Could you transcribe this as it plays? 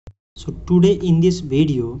So today in this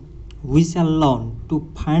video we shall learn to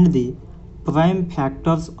find the prime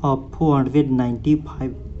factors of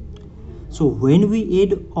 495. So when we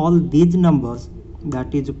add all these numbers,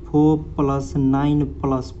 that is 4 plus 9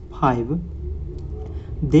 plus 5,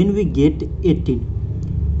 then we get 18,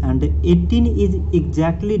 and 18 is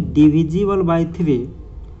exactly divisible by 3.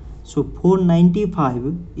 So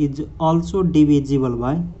 495 is also divisible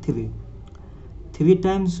by 3. 3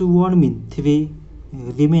 times 1 means 3,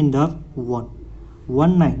 remainder 1.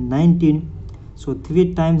 1 9 19. So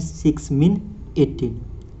 3 times 6 means 18,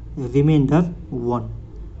 remainder 1.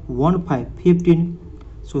 1 5 15.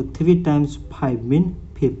 So 3 times 5 means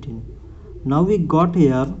 15. Now we got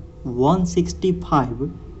here 165,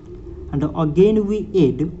 and again we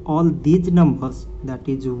add all these numbers, that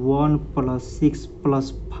is 1 plus 6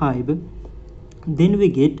 plus 5, then we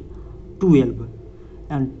get 12,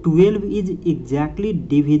 and 12 is exactly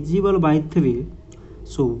divisible by 3.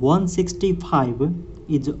 So 165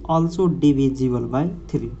 is also divisible by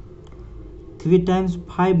 3. 3 times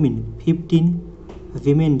 5 means 15,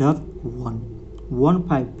 remainder 1. 1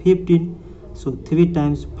 5 15. So 3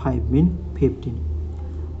 times 5 means 15.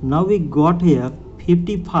 Now we got here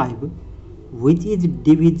 55, which is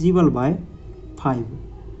divisible by 5.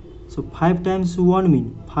 So 5 times 1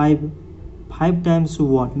 means 5. 5 times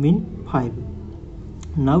 1 means 5.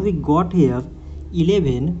 Now we got here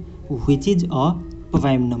 11, which is a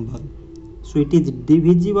prime number. So it is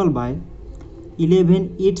divisible by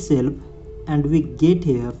 11 itself, and we get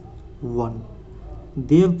here 1.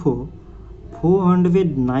 Therefore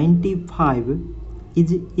 495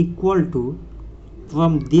 is equal to,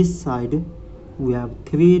 from this side we have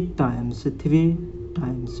 3 times 3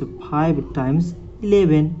 times 5 times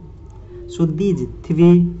 11. So these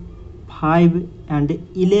 3, 5 and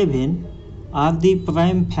 11 are the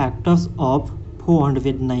prime factors of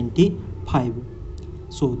 495.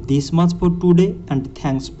 So this much for today, and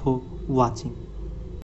thanks for watching.